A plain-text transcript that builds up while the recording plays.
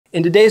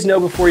In today's Know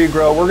Before You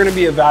Grow, we're going to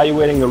be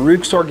evaluating the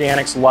Roots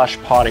Organic Lush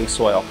potting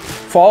soil.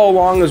 Follow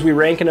along as we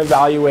rank and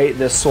evaluate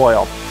this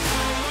soil.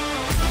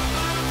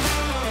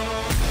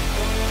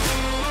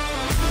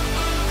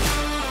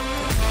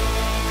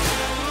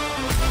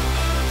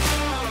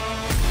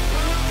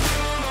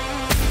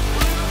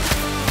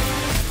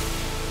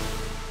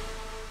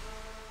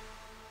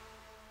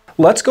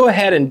 Let's go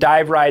ahead and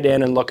dive right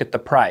in and look at the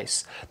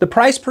price. The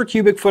price per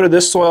cubic foot of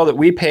this soil that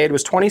we paid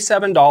was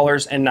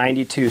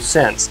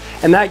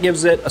 $27.92, and that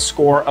gives it a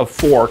score of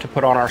 4 to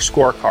put on our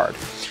scorecard.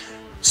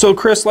 So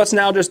Chris, let's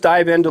now just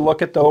dive in to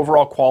look at the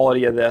overall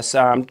quality of this,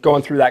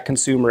 going through that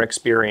consumer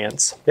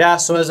experience. Yeah,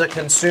 so as a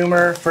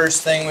consumer,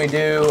 first thing we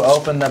do,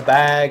 open the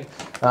bag.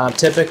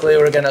 Typically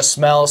we're gonna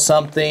smell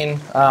something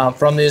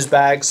from these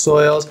bag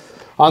soils.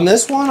 On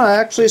this one, I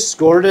actually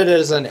scored it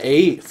as an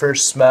 8 for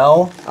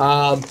smell.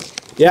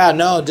 Yeah,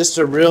 no, just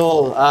a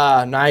real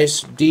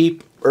nice,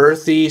 deep,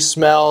 earthy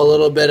smell, a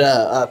little bit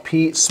of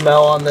peat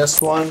smell on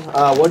this one.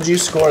 What did you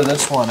score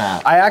this one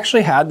at? I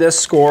actually had this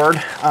scored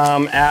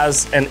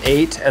as an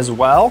 8 as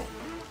well.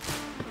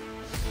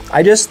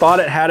 I just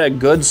thought it had a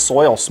good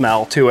soil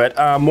smell to it,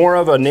 more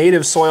of a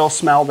native soil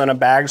smell than a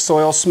bag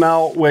soil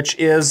smell, which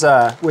is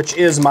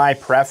my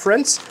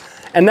preference.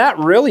 And that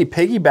really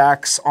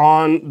piggybacks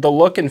on the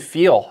look and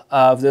feel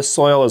of this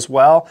soil as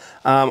well.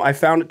 I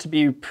found it to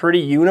be pretty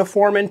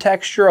uniform in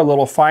texture, a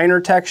little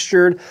finer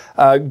textured,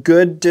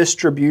 good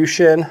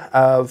distribution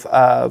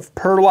of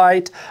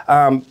perlite.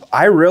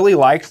 I really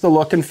liked the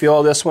look and feel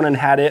of this one and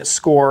had it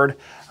scored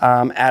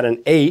at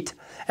an 8.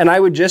 And I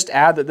would just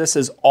add that this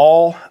is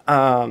all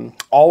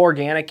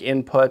organic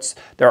inputs.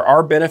 There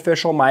are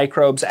beneficial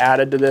microbes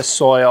added to this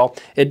soil.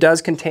 It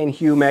does contain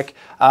humic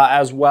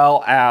as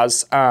well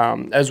as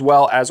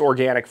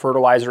organic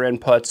fertilizer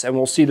inputs, and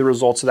we'll see the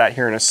results of that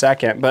here in a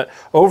second. But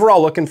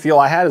overall look and feel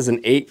I had as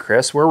an 8,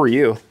 Chris. Where were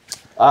you?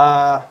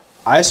 I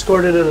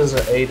scored it as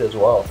an 8 as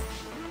well.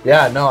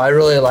 Yeah, no, I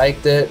really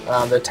liked it.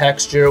 The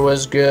texture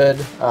was good.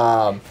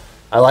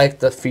 I like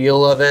the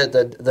feel of it,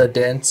 the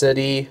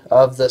density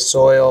of the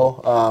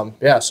soil.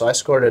 Yeah, so I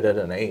scored it at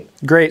an 8.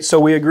 Great, so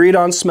we agreed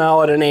on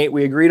smell at an 8,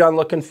 we agreed on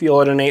look and feel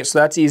at an 8, so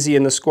that's easy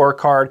in the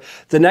scorecard.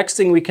 The next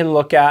thing we can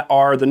look at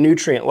are the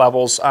nutrient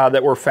levels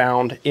that were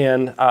found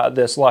in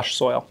this lush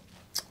soil.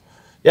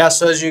 Yeah,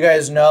 so as you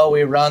guys know,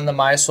 we run the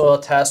MySoil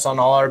test on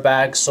all our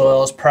bag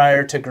soils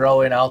prior to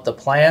growing out the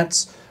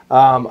plants.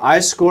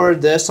 I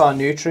scored this on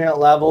nutrient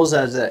levels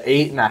as an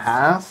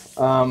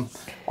 8.5.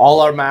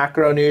 All our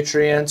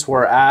macronutrients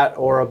were at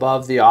or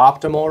above the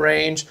optimal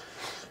range.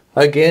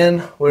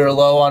 Again, we were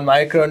low on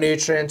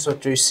micronutrients,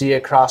 which we see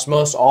across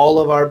most all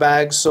of our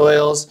bag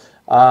soils.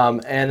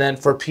 And then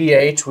for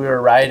pH, we were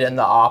right in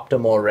the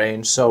optimal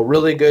range. So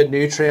really good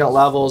nutrient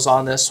levels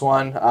on this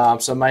one.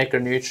 Some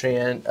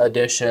micronutrient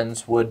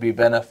additions would be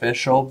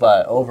beneficial,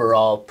 but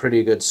overall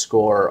pretty good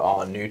score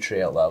on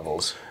nutrient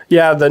levels.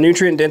 Yeah, the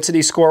nutrient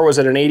density score was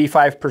at an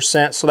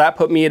 85%, so that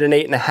put me at an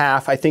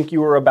 8.5. I think you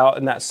were about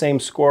in that same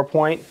score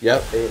point. Yep,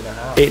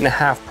 8.5.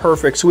 8.5,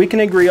 perfect. So we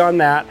can agree on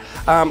that.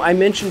 I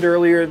mentioned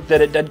earlier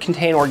that it did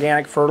contain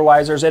organic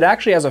fertilizers. It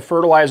actually has a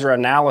fertilizer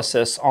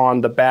analysis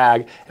on the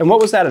bag. And what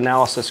was that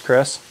analysis,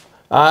 Chris?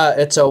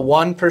 It's a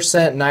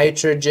 1%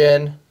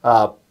 nitrogen,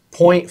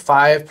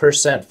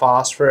 0.5%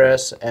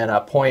 phosphorus, and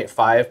a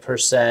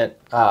 0.5%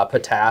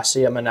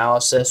 potassium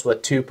analysis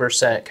with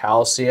 2%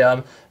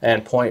 calcium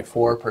and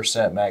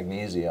 0.4%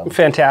 magnesium.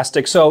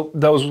 Fantastic. So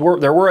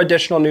there were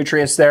additional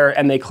nutrients there,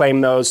 and they claim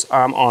those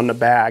on the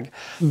bag.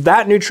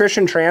 That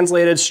nutrition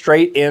translated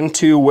straight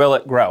into will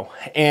it grow.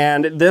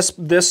 And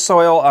this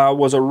soil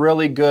was a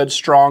really good,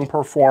 strong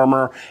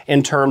performer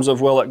in terms of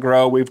will it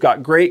grow. We've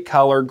got great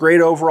color, great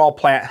overall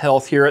plant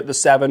health here at the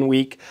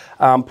 7-week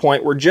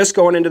point. We're just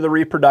going into the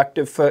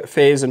reproductive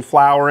phase and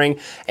flowering,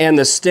 and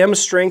the stem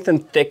strength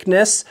and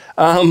thickness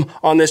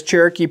on this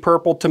Cherokee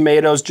Purple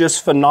tomatoes,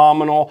 just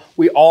phenomenal.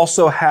 We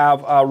also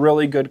have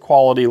really good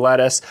quality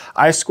lettuce.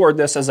 I scored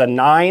this as a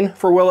 9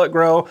 for will it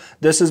grow.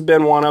 This has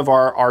been one of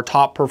our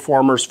top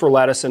performers for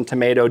lettuce and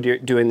tomato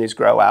doing these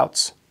grow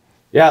outs.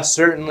 Yeah,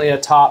 certainly a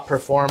top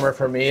performer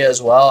for me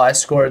as well. I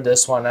scored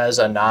this one as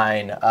a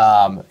 9.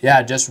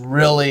 Yeah, just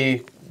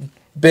really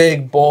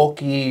big,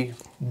 bulky,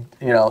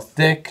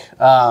 thick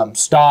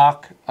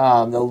stalk.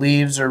 The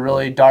leaves are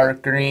really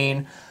dark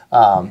green.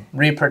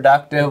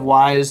 Reproductive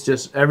wise,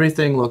 just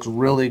everything looks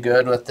really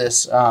good with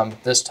this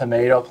this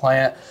tomato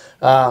plant.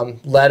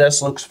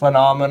 Lettuce looks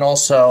phenomenal.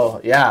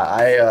 So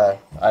yeah,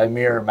 I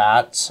mirror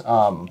Matt's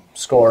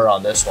score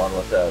on this one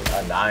with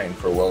a 9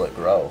 for will it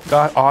grow.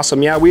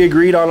 Awesome. Yeah, we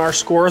agreed on our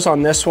scores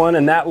on this one,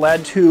 and that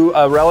led to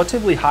a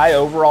relatively high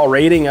overall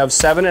rating of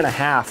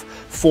 7.5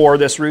 for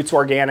this Roots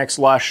Organic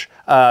Lush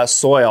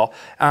soil.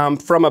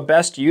 From a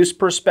best use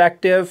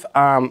perspective,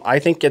 I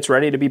think it's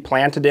ready to be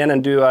planted in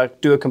and do a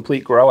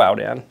complete grow out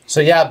in.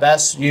 So yeah,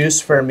 best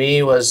use for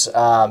me was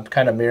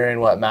kind of mirroring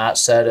what Matt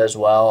said as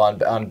well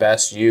on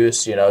best use.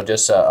 produce, you know,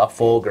 just a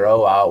full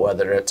grow out,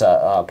 whether it's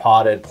a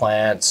potted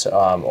plant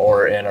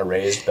or in a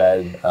raised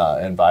bed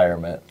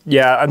environment.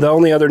 Yeah, and the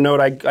only other note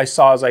I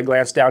saw as I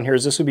glanced down here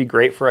is this would be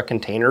great for a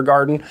container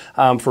garden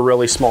for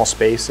really small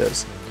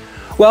spaces.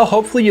 Well,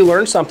 hopefully you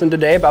learned something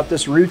today about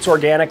this Roots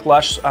Organic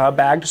Lush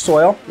bagged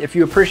soil. If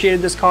you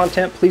appreciated this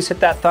content, please hit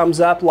that thumbs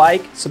up,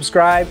 like,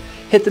 subscribe,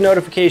 hit the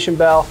notification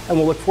bell, and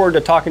we'll look forward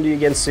to talking to you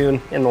again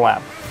soon in the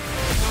lab.